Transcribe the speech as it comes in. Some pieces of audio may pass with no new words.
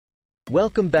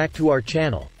Welcome back to our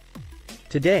channel.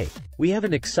 Today, we have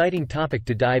an exciting topic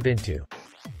to dive into.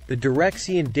 The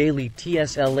Direxion Daily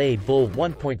TSLA Bull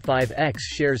 1.5x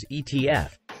Shares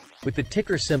ETF, with the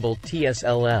ticker symbol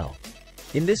TSLL.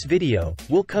 In this video,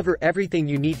 we'll cover everything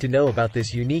you need to know about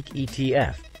this unique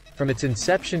ETF, from its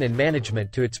inception and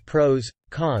management to its pros,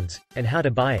 cons, and how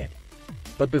to buy it.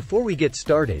 But before we get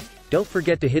started, don't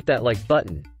forget to hit that like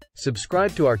button,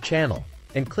 subscribe to our channel,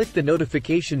 and click the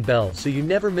notification bell so you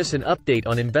never miss an update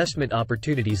on investment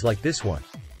opportunities like this one.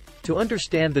 To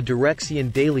understand the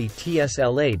Direxion Daily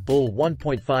TSLA Bull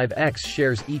 1.5x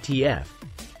Shares ETF,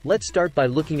 let's start by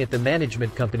looking at the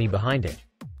management company behind it.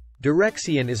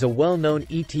 Direxion is a well-known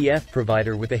ETF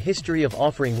provider with a history of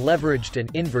offering leveraged and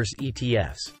inverse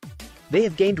ETFs. They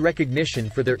have gained recognition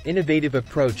for their innovative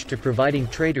approach to providing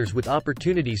traders with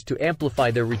opportunities to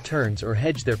amplify their returns or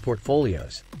hedge their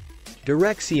portfolios.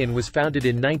 Direxion was founded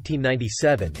in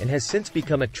 1997 and has since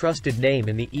become a trusted name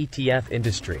in the ETF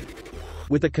industry.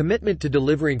 With a commitment to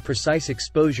delivering precise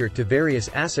exposure to various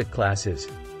asset classes,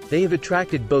 they have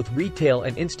attracted both retail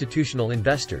and institutional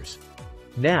investors.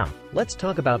 Now, let's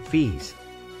talk about fees.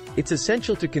 It's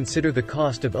essential to consider the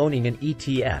cost of owning an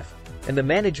ETF, and the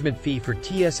management fee for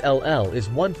TSLL is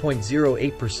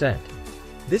 1.08%.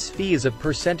 This fee is a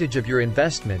percentage of your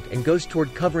investment and goes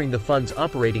toward covering the fund's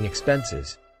operating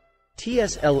expenses.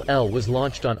 TSLL was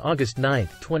launched on August 9,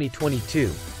 2022,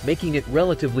 making it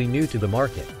relatively new to the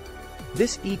market.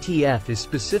 This ETF is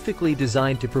specifically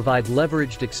designed to provide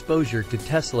leveraged exposure to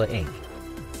Tesla Inc.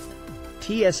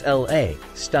 TSLA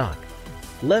stock.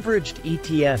 Leveraged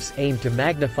ETFs aim to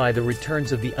magnify the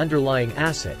returns of the underlying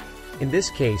asset, in this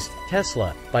case,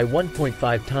 Tesla, by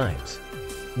 1.5 times.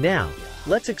 Now,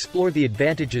 let's explore the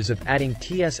advantages of adding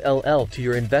TSLL to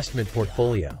your investment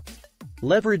portfolio.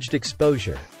 Leveraged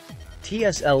exposure.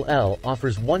 TSLL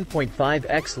offers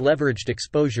 1.5x leveraged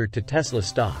exposure to Tesla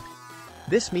stock.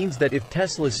 This means that if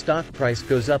Tesla's stock price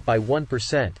goes up by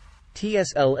 1%,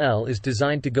 TSLL is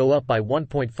designed to go up by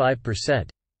 1.5%,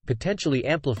 potentially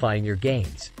amplifying your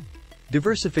gains.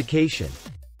 Diversification.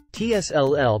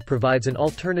 TSLL provides an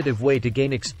alternative way to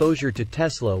gain exposure to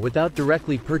Tesla without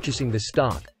directly purchasing the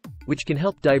stock, which can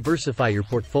help diversify your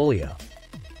portfolio.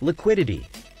 Liquidity.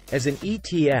 As an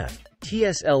ETF,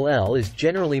 TSLL is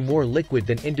generally more liquid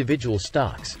than individual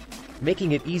stocks,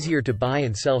 making it easier to buy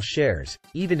and sell shares,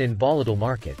 even in volatile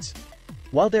markets.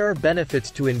 While there are benefits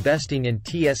to investing in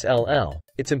TSLL,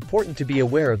 it's important to be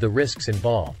aware of the risks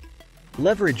involved.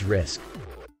 Leverage risk.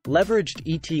 Leveraged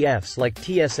ETFs like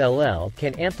TSLL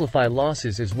can amplify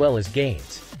losses as well as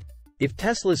gains. If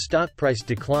Tesla's stock price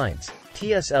declines,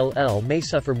 TSLL may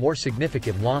suffer more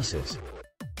significant losses.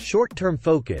 Short-term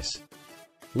focus.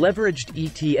 Leveraged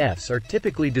ETFs are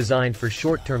typically designed for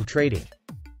short-term trading.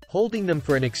 Holding them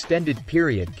for an extended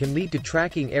period can lead to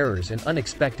tracking errors and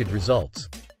unexpected results.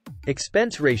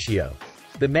 Expense ratio.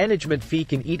 The management fee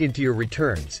can eat into your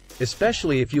returns,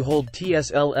 especially if you hold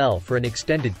TSLL for an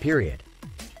extended period.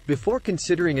 Before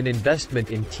considering an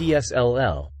investment in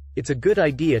TSLL, it's a good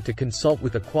idea to consult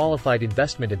with a qualified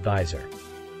investment advisor.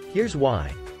 Here's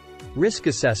why. Risk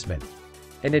assessment.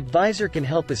 An advisor can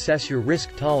help assess your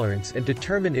risk tolerance and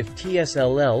determine if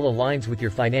TSLL aligns with your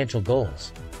financial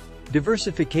goals.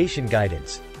 Diversification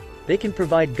guidance. They can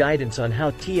provide guidance on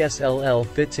how TSLL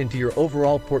fits into your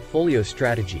overall portfolio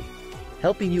strategy,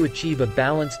 helping you achieve a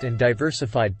balanced and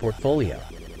diversified portfolio.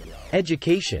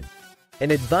 Education. An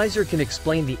advisor can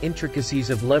explain the intricacies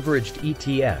of leveraged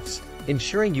ETFs,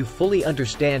 ensuring you fully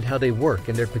understand how they work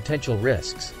and their potential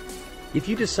risks. If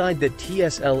you decide that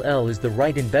TSLL is the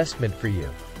right investment for you,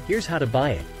 here's how to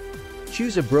buy it.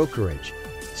 Choose a brokerage.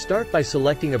 Start by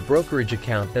selecting a brokerage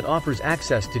account that offers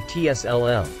access to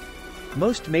TSLL.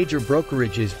 Most major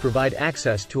brokerages provide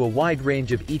access to a wide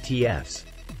range of ETFs.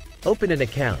 Open an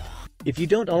account. If you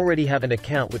don't already have an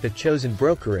account with a chosen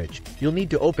brokerage, you'll need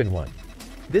to open one.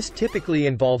 This typically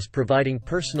involves providing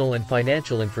personal and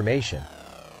financial information.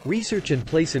 Research and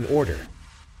place an order.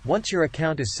 Once your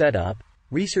account is set up,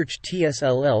 research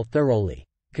TSLL thoroughly,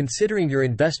 considering your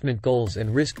investment goals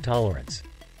and risk tolerance.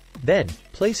 Then,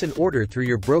 place an order through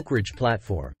your brokerage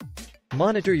platform.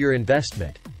 Monitor your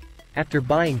investment. After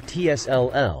buying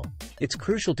TSLL, it's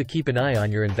crucial to keep an eye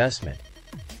on your investment.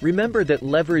 Remember that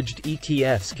leveraged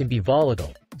ETFs can be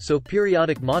volatile, so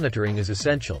periodic monitoring is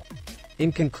essential.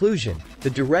 In conclusion, the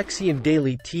Direxion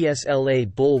Daily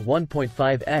TSLA Bull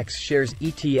 1.5x Shares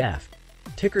ETF,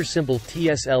 ticker symbol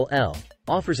TSLL,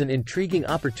 offers an intriguing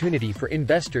opportunity for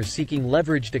investors seeking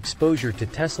leveraged exposure to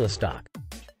Tesla stock.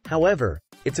 However,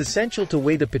 it's essential to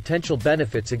weigh the potential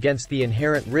benefits against the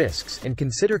inherent risks and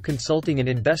consider consulting an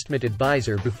investment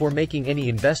advisor before making any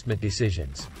investment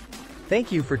decisions. Thank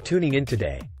you for tuning in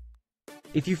today.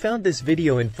 If you found this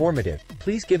video informative,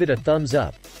 please give it a thumbs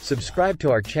up, subscribe to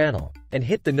our channel, and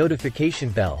hit the notification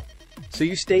bell, so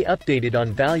you stay updated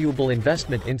on valuable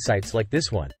investment insights like this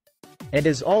one. And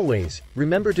as always,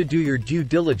 remember to do your due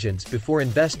diligence before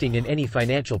investing in any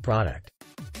financial product.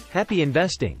 Happy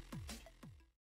investing!